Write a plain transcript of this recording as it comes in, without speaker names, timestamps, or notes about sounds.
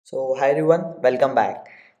So, hi everyone, welcome back.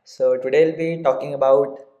 So, today we'll be talking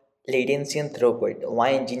about latency and throughput.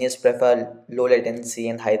 Why engineers prefer low latency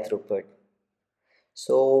and high throughput.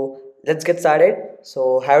 So, let's get started.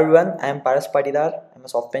 So, hi everyone, I am Paras Patidar. I'm a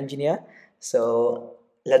software engineer. So,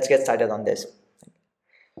 let's get started on this.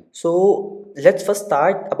 So, let's first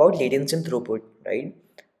start about latency and throughput, right?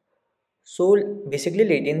 So basically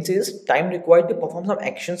latency is time required to perform some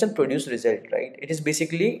actions and produce result, right? It is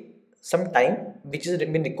basically some time which is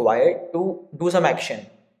been required to do some action.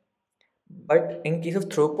 But in case of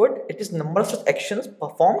throughput, it is number of such actions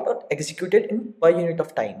performed or executed in per unit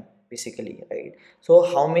of time, basically, right? So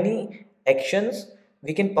how many actions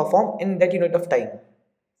we can perform in that unit of time,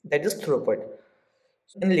 that is throughput.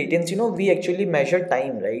 So in latency, we actually measure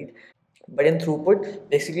time, right? But in throughput,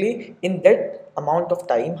 basically in that amount of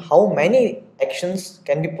time, how many actions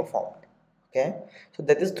can be performed. Okay, so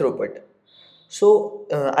that is throughput. So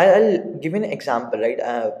I'll give you an example, right?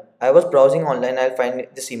 I was browsing online, I'll find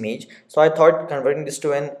this image, so I thought converting this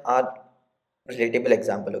to an relatable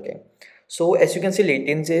example. Okay, so as you can see,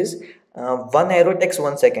 latency is one arrow takes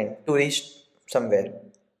 1 second to reach somewhere,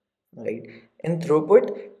 right? In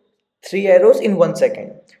throughput, three arrows in 1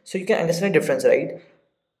 second. So you can understand the difference, right?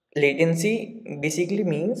 Latency basically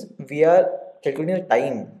means we are calculating the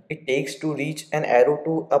time it takes to reach an arrow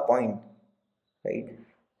to a point, right?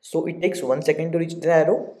 So it takes 1 second to reach the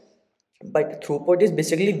arrow, but throughput is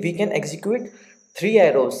basically we can execute three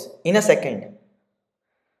arrows in a second.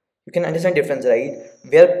 You can understand difference, right?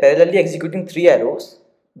 We are parallelly executing three arrows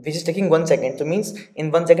which is taking 1 second, so means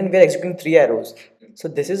in 1 second we are executing three arrows. So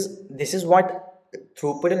this is what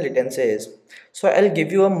throughput and latency is. So I'll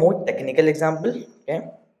give you a more technical example. Okay,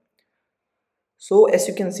 so as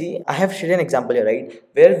you can see, I have shared an example here, right?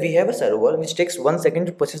 Where we have a server which takes 1 second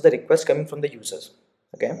to process the request coming from the users.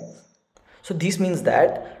 Okay. So this means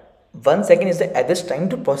that 1 second is the average time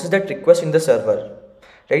to process that request in the server.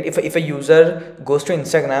 Right? If a user goes to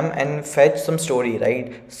Instagram and fetch some story,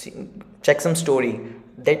 right? Check some story,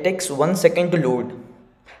 that takes 1 second to load.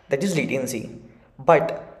 That is latency.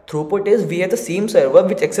 But throughput is we have the same server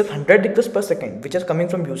which accepts 100 requests per second, which are coming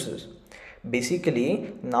from users.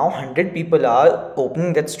 Basically, now 100 people are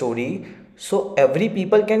opening that story, so every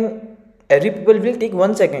people will take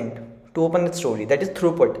 1 second to open that story. That is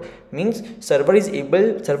throughput. Means server has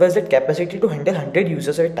that capacity to handle 100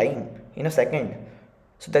 users at a time in a second.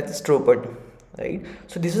 So that is throughput, right?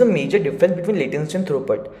 So this is a major difference between latency and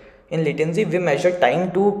throughput. In latency, we measure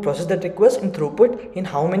time to process that request. In throughput, in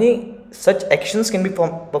how many such actions can be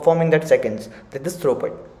performed in that seconds. That is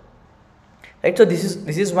throughput, right? So this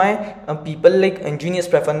is why people like engineers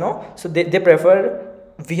prefer, no, so they prefer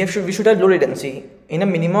we should have low latency. In a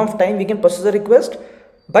minimum of time we can process the request,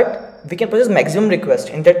 but we can process maximum request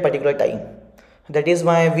in that particular time. That is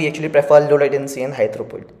why we actually prefer low latency and high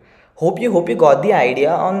throughput. Hope you got the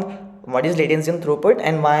idea on what is latency and throughput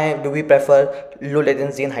and why do we prefer low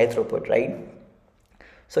latency and high throughput, right?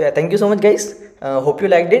 So yeah, thank you so much guys. Hope you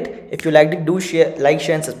liked it. If you liked it, do share, like,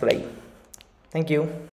 share and subscribe. Thank you.